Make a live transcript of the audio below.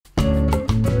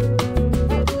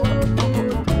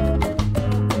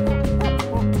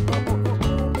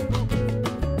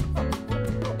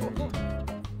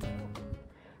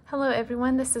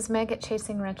everyone, this is Meg at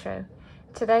Chasing Retro.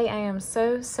 Today I am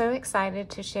so excited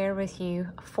to share with you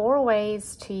 4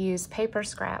 ways to use paper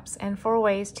scraps and 4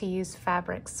 ways to use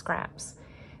fabric scraps.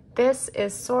 This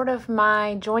is sort of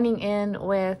my joining in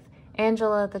with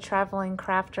Angela the Traveling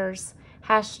Crafter's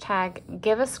hashtag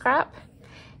Give a Scrap.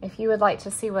 If you would like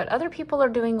to see what other people are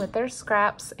doing with their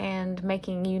scraps and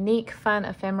making unique, fun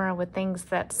ephemera with things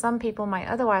that some people might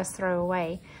otherwise throw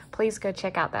away, please go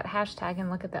check out that hashtag and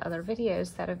look at the other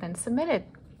videos that have been submitted.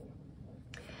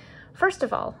 First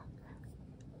of all,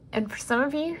 and for some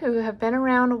of you who have been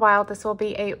around a while, this will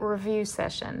be a review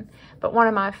session, but one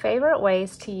of my favorite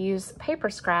ways to use paper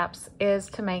scraps is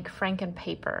to make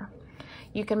Franken-Paper.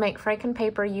 You can make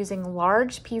Franken-Paper using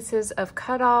large pieces of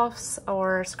cut-offs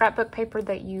or scrapbook paper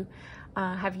that you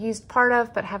have used part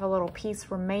of but have a little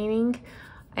piece remaining.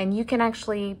 And you can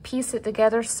actually piece it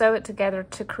together, sew it together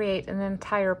to create an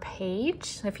entire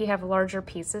page. If you have larger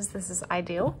pieces, this is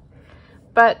ideal.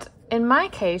 But in my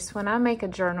case, when I make a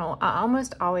journal, I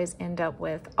almost always end up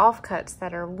with offcuts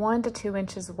that are 1 to 2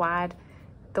 inches wide,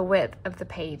 the width of the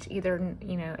page, either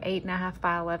 8.5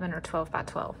 by 11 or 12 by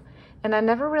 12. And I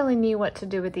never really knew what to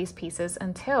do with these pieces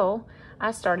until I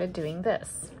started doing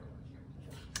this.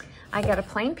 I get a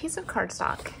plain piece of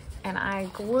cardstock and I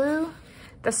glue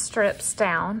the strips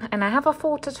down, and I have a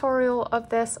full tutorial of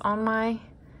this on my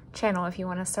channel if you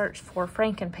want to search for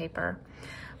Franken-Paper.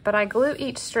 But I glue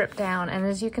each strip down, and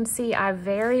as you can see, I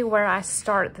vary where I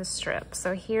start the strip.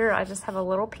 So here I just have a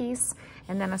little piece,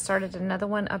 and then I started another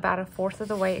one about 1/4 of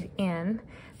the way in.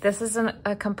 This is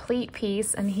a complete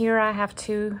piece, and here I have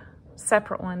 2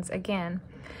 separate ones again.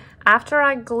 After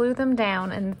I glue them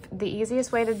down, and the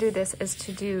easiest way to do this is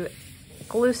to do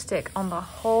glue stick on the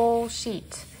whole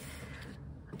sheet.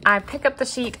 I pick up the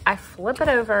sheet, I flip it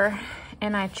over,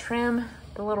 and I trim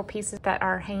the little pieces that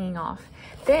are hanging off.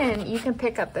 Then you can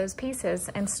pick up those pieces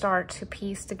and start to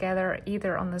piece together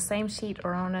either on the same sheet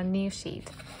or on a new sheet.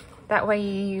 That way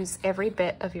you use every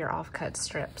bit of your offcut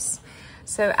strips.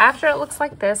 So after it looks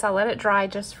like this, I let it dry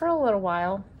just for a little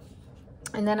while.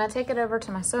 And then I take it over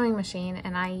to my sewing machine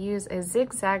and I use a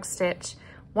zigzag stitch,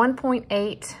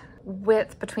 1.8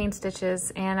 width between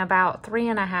stitches and about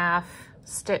 3.5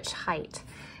 stitch height.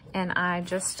 And I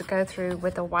just go through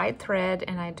with a white thread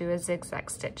and I do a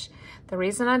zigzag stitch. The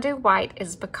reason I do white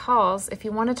is because if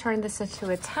you want to turn this into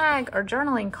a tag or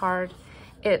journaling card,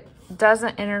 it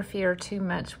doesn't interfere too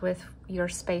much with your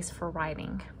space for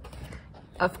writing.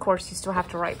 Of course, you still have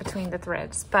to write between the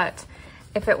threads, but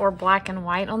if it were black and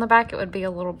white on the back, it would be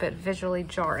a little bit visually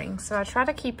jarring. So I try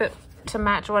to keep it to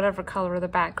match whatever color the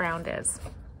background is.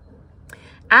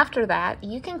 After that,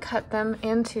 you can cut them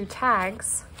into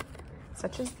tags,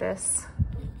 such as this,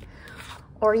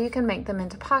 or you can make them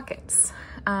into pockets.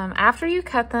 After you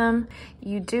cut them,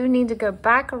 you do need to go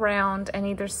back around and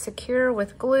either secure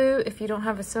with glue if you don't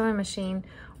have a sewing machine,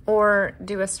 or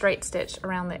do a straight stitch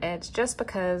around the edge, just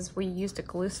because we used a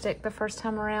glue stick the first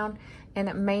time around and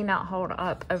it may not hold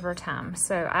up over time.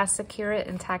 So I secure it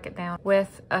and tack it down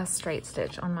with a straight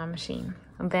stitch on my machine.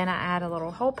 And then I add a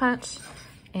little hole punch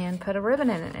and put a ribbon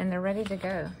in it and they're ready to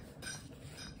go.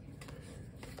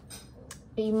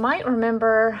 You might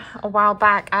remember a while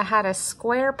back I had a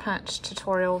square punch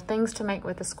tutorial, things to make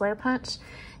with a square punch,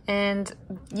 and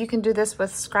you can do this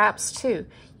with scraps too.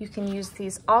 You can use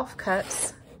these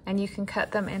offcuts and you can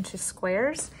cut them into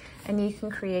squares and you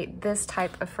can create this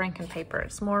type of Franken-Paper.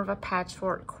 It's more of a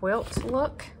patchwork quilt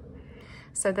look.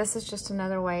 So this is just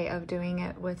another way of doing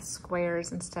it with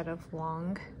squares instead of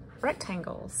long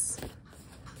rectangles.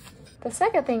 The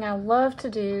second thing I love to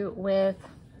do with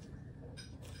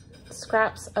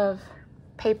scraps of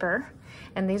paper,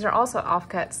 and these are also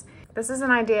offcuts. This is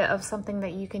an idea of something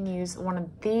that you can use one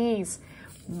of these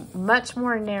much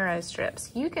more narrow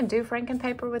strips. You can do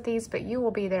Franken-Paper with these, but you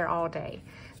will be there all day.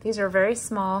 These are very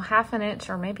small, 1/2 inch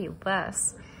or maybe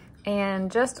less,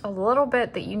 and just a little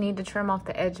bit that you need to trim off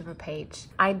the edge of a page.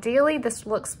 Ideally, this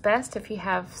looks best if you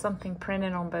have something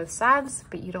printed on both sides,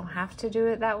 but you don't have to do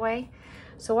it that way.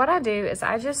 So what I do is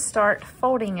I just start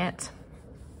folding it,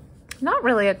 not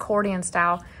really accordion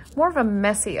style, more of a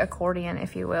messy accordion,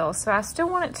 if you will. So I still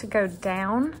want it to go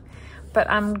down, but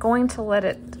I'm going to let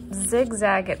it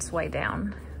zigzag its way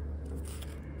down.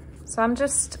 So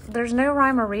there's no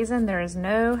rhyme or reason, there is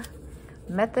no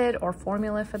method or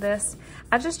formula for this.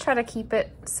 I just try to keep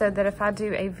it so that if I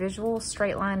do a visual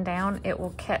straight line down, it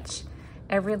will catch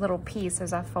every little piece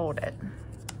as I fold it.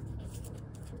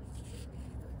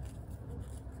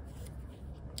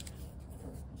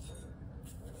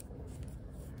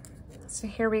 So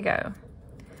here we go.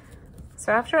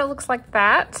 So after it looks like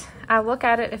that, I look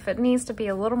at it. If it needs to be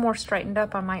a little more straightened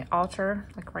up, I might alter,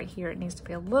 like right here, it needs to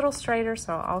be a little straighter,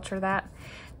 so I'll alter that.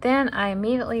 Then I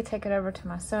immediately take it over to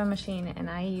my sewing machine and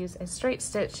I use a straight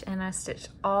stitch and I stitch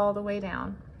all the way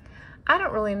down. I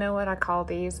don't really know what I call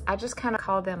these. I just kind of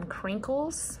call them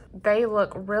crinkles. They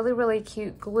look really, really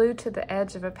cute glued to the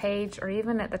edge of a page or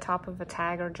even at the top of a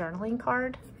tag or journaling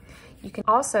card. You can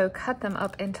also cut them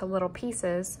up into little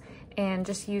pieces and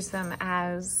just use them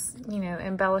as, you know,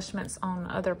 embellishments on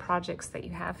other projects that you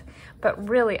have. But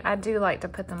really, I do like to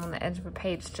put them on the edge of a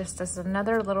page just as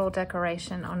another little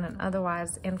decoration on an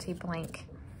otherwise empty blank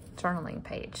journaling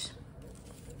page.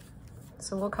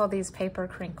 So we'll call these paper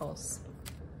crinkles.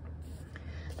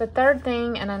 The third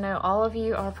thing, and I know all of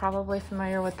you are probably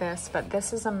familiar with this, but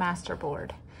this is a master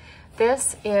board.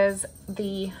 This is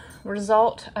the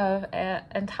result of an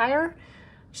entire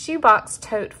shoebox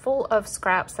tote full of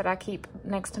scraps that I keep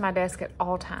next to my desk at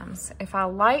all times. If I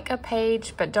like a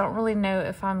page but don't really know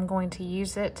if I'm going to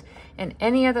use it in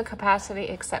any other capacity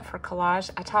except for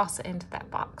collage, I toss it into that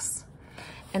box.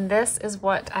 And this is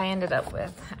what I ended up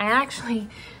with. I actually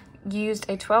used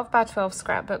a 12 by 12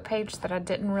 scrapbook page that I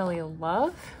didn't really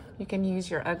love. You can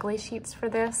use your ugly sheets for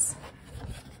this.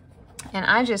 And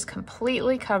I just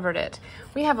completely covered it.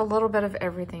 We have a little bit of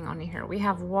everything on here. We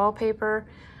have wallpaper,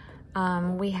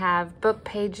 we have book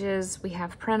pages, we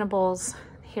have printables,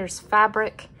 here's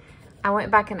fabric. I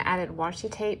went back and added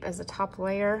washi tape as a top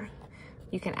layer.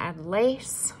 You can add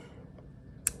lace,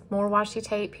 more washi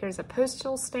tape. Here's a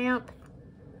postal stamp.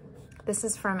 This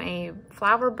is from a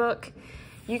flower book.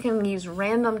 You can use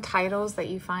random titles that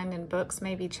you find in books,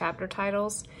 maybe chapter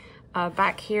titles.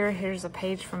 Back here, here's a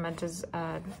page from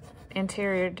a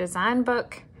interior design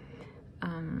book.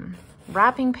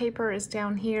 Wrapping paper is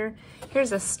down here.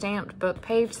 Here's a stamped book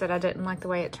page that I didn't like the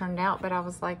way it turned out, but I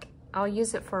was like, I'll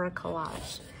use it for a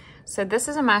collage. So this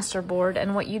is a master board,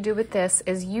 and what you do with this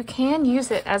is you can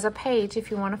use it as a page if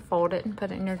you want to fold it and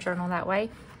put it in your journal that way.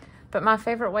 But my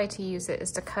favorite way to use it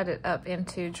is to cut it up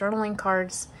into journaling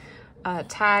cards,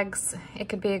 tags. It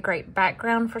could be a great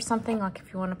background for something, like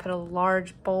if you want to put a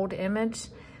large, bold image.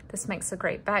 This makes a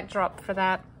great backdrop for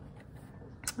that.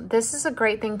 This is a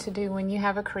great thing to do when you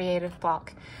have a creative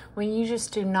block, when you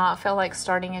just do not feel like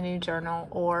starting a new journal,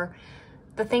 or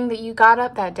the thing that you got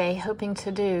up that day hoping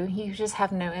to do, you just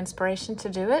have no inspiration to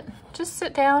do it. Just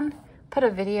sit down, put a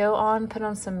video on, put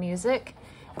on some music,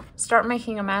 start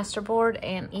making a master board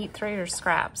and eat through your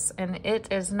scraps. And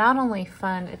it is not only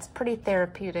fun, it's pretty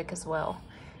therapeutic as well.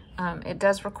 It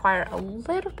does require a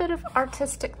little bit of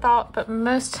artistic thought, but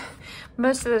most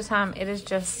of the time it is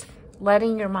just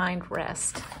letting your mind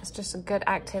rest. It's just a good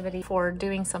activity for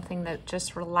doing something that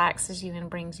just relaxes you and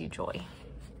brings you joy.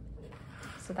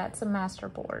 So that's a master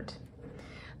board.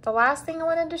 The last thing I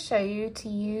wanted to show you to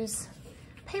use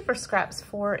paper scraps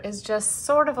for is just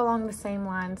sort of along the same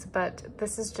lines, but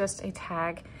this is just a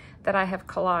tag that I have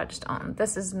collaged on.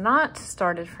 This is not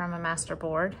started from a master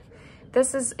board.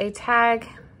 This is a tag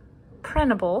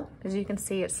printable. As you can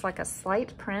see, it's like a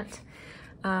slight print.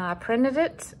 I printed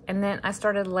it and then I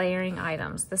started layering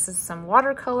items. This is some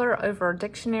watercolor over a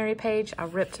dictionary page. I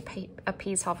ripped a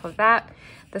piece off of that.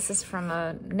 This is from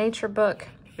a nature book.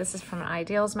 This is from an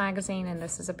Ideals magazine, and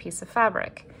this is a piece of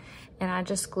fabric. And I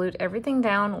just glued everything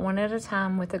down one at a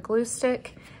time with a glue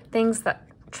stick. Things that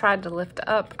tried to lift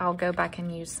up, I'll go back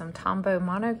and use some Tombow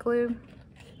mono glue.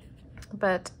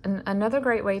 But another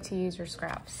great way to use your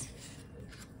scraps.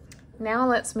 Now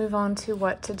let's move on to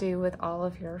what to do with all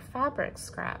of your fabric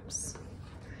scraps.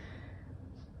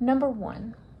 Number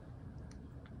one,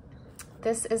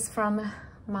 this is from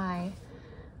my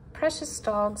Precious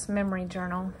Dogs memory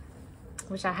journal,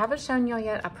 which I haven't shown y'all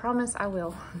yet. I promise I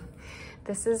will.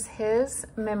 This is his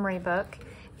memory book,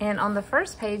 and on the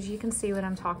first page you can see what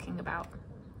I'm talking about.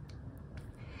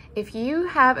 If you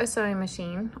have a sewing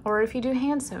machine, or if you do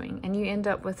hand sewing and you end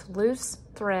up with loose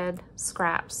thread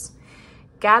scraps,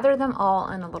 gather them all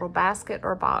in a little basket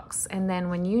or box, and then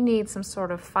when you need some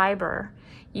sort of fiber,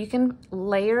 you can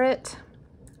layer it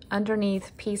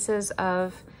underneath pieces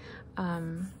of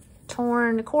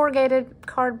torn corrugated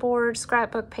cardboard,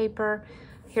 scrapbook paper.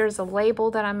 Here's a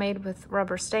label that I made with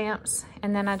rubber stamps,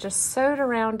 and then I just sewed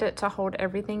around it to hold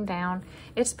everything down.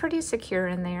 It's pretty secure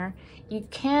in there. You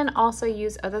can also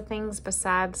use other things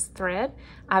besides thread.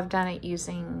 I've done it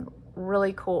using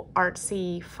really cool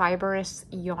artsy fibrous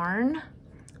yarn.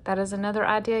 That is another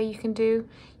idea you can do.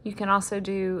 You can also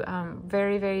do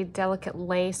very, very delicate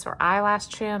lace or eyelash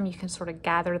trim. You can sort of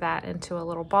gather that into a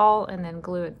little ball and then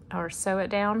glue it or sew it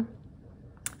down.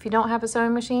 If you don't have a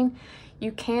sewing machine,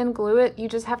 you can glue it. You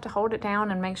just have to hold it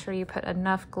down and make sure you put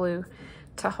enough glue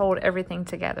to hold everything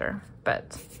together.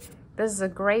 But this is a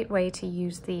great way to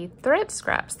use the thread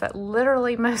scraps that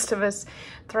literally most of us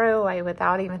throw away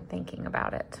without even thinking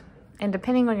about it. And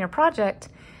depending on your project,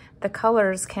 the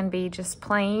colors can be just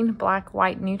plain black,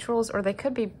 white neutrals, or they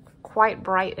could be quite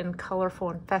bright and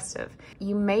colorful and festive.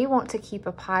 You may want to keep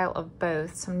a pile of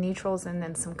both, some neutrals and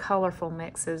then some colorful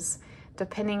mixes,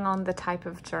 depending on the type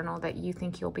of journal that you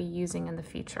think you'll be using in the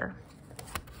future.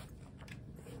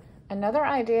 Another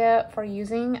idea for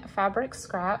using fabric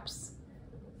scraps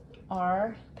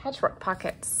are patchwork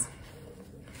pockets.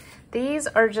 These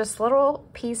are just little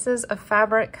pieces of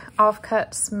fabric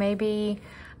offcuts. Maybe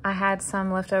I had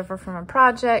some left over from a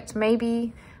project.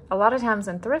 Maybe a lot of times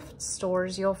in thrift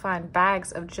stores, you'll find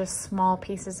bags of just small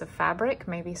pieces of fabric.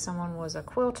 Maybe someone was a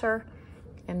quilter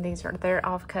and these are their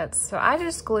offcuts. So I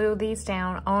just glue these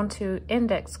down onto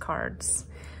index cards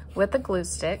with a glue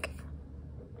stick.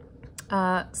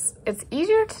 It's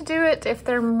easier to do it if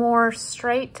they're more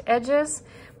straight edges,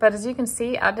 but as you can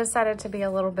see, I decided to be a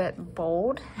little bit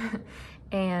bold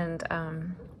and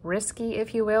risky,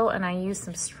 if you will, and I used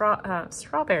some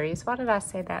strawberries. Why did I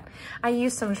say that? I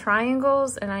used some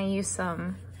triangles and I used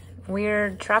some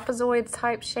weird trapezoid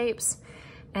type shapes,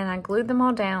 and I glued them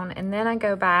all down, and then I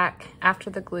go back after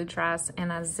the glue dries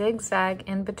and I zigzag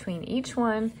in between each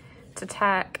one to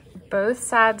tack both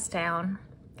sides down.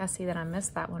 I see that I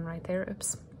missed that one right there,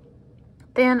 oops.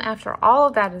 Then after all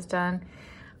of that is done,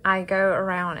 I go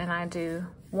around and I do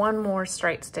one more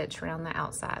straight stitch around the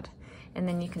outside. And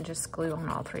then you can just glue on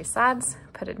all three sides,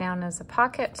 put it down as a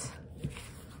pocket.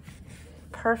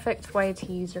 Perfect way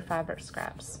to use your fabric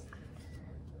scraps.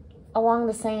 Along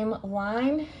the same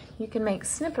line, you can make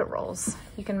snippet rolls.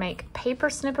 You can make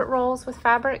paper snippet rolls with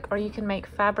fabric, or you can make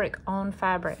fabric on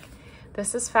fabric.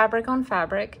 This is fabric on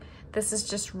fabric. This is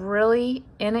just really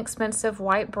inexpensive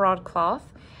white broadcloth.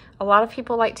 A lot of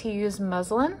people like to use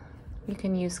muslin. You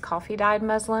can use coffee dyed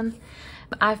muslin.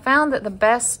 I found that the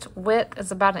best width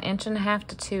is about 1.5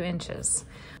 to 2 inches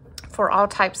for all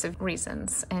types of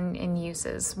reasons and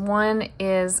uses. One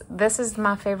is, this is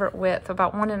my favorite width,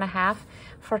 about 1.5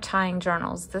 for tying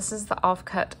journals. This is the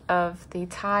offcut of the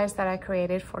ties that I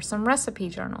created for some recipe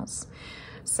journals.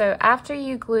 So after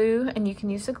you glue, and you can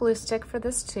use a glue stick for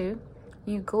this too,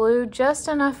 you glue just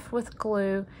enough with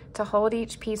glue to hold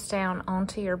each piece down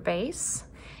onto your base.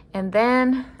 And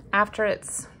then after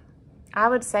it's, I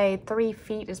would say 3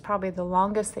 feet is probably the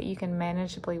longest that you can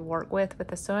manageably work with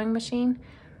a sewing machine.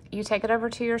 You take it over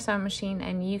to your sewing machine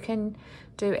and you can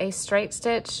do a straight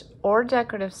stitch or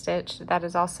decorative stitch. That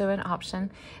is also an option.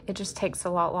 It just takes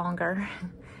a lot longer.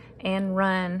 And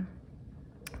run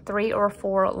 3 or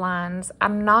 4 lines.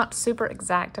 I'm not super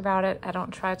exact about it. I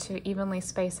don't try to evenly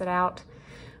space it out.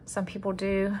 Some people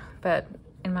do, but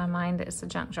in my mind it's a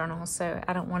junk journal, so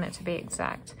I don't want it to be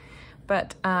exact.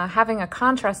 But having a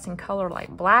contrasting color like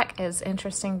black is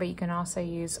interesting, but you can also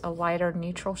use a lighter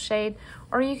neutral shade,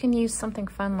 or you can use something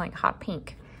fun like hot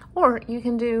pink, or you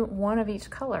can do one of each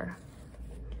color.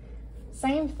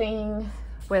 Same thing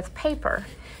with paper.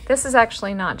 This is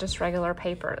actually not just regular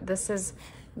paper. This is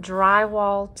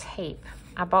drywall tape.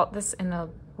 I bought this in a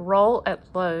roll at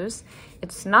Lowe's.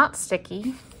 It's not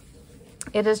sticky.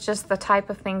 It is just the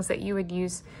type of things that you would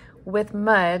use with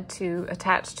mud to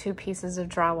attach 2 pieces of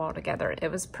drywall together. It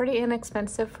was pretty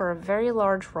inexpensive for a very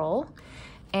large roll,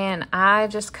 and I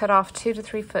just cut off 2 to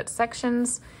 3 foot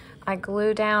sections. I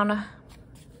glue down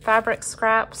fabric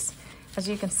scraps. As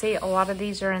you can see, a lot of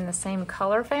these are in the same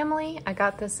color family. I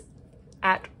got this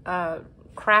at a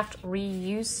craft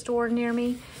reuse store near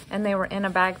me, and they were in a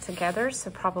bag together,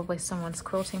 so probably someone's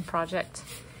quilting project.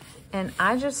 And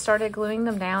I just started gluing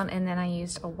them down, and then I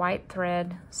used a white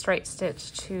thread straight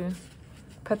stitch to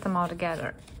put them all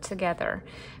together,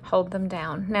 hold them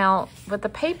down. Now, with the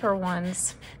paper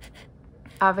ones,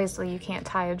 obviously you can't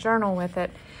tie a journal with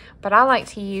it, but I like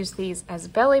to use these as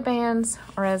belly bands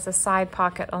or as a side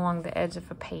pocket along the edge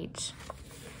of a page.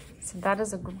 So that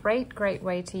is a great, great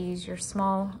way to use your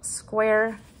small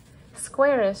squarish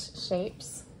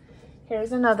shapes.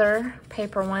 Here's another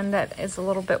paper one that is a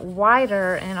little bit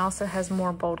wider and also has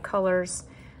more bold colors,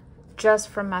 just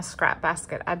from my scrap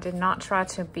basket. I did not try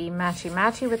to be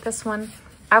matchy-matchy with this one.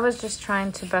 I was just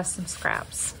trying to bust some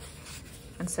scraps.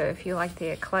 And so if you like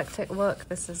the eclectic look,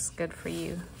 this is good for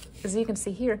you. As you can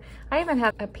see here, I even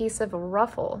have a piece of a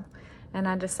ruffle, and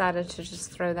I decided to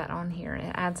just throw that on here.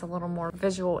 It adds a little more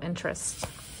visual interest.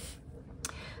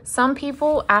 Some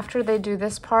people, after they do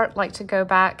this part, like to go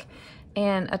back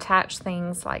and attach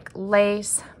things like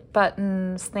lace,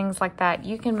 buttons, things like that.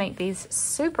 You can make these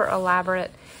super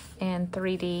elaborate and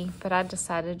 3D, but I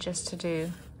decided just to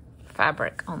do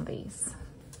fabric on these.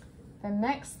 The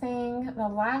next thing, the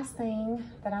last thing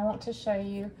that I want to show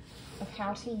you of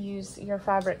how to use your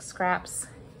fabric scraps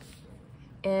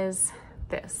is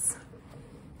this.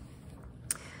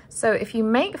 So if you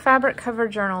make fabric cover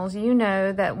journals, you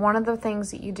know that one of the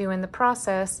things that you do in the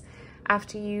process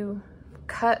after you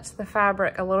cut the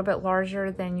fabric a little bit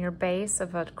larger than your base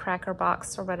of a cracker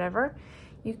box or whatever,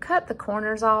 you cut the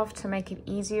corners off to make it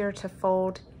easier to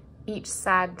fold each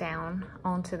side down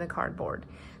onto the cardboard.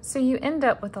 So you end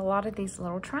up with a lot of these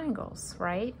little triangles,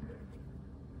 right?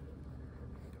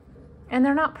 And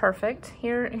they're not perfect.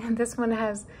 Here, this one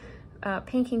has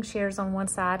pinking shears on one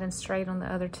side and straight on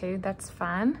the other two. That's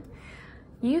fine.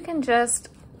 You can just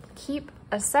keep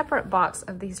a separate box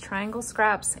of these triangle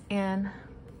scraps in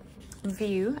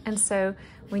view. And so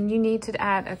when you need to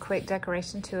add a quick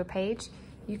decoration to a page,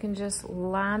 you can just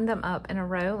line them up in a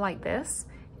row like this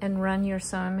and run your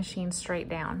sewing machine straight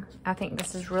down. I think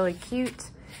this is really cute.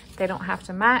 They don't have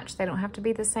to match. They don't have to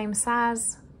be the same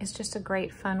size. It's just a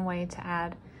great fun way to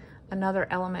add another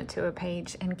element to a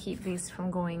page and keep these from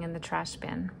going in the trash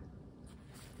bin.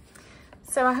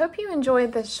 So I hope you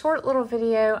enjoyed this short little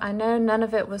video. I know none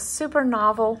of it was super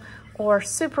novel or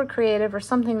super creative or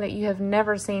something that you have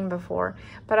never seen before,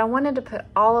 but I wanted to put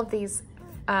all of these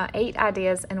 8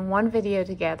 ideas in one video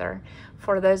together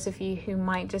for those of you who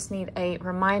might just need a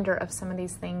reminder of some of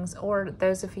these things, or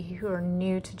those of you who are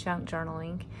new to junk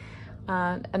journaling.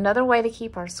 Another way to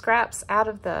keep our scraps out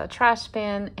of the trash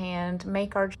bin and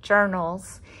make our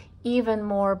journals even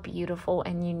more beautiful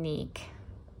and unique.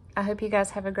 I hope you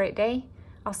guys have a great day.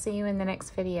 I'll see you in the next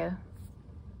video.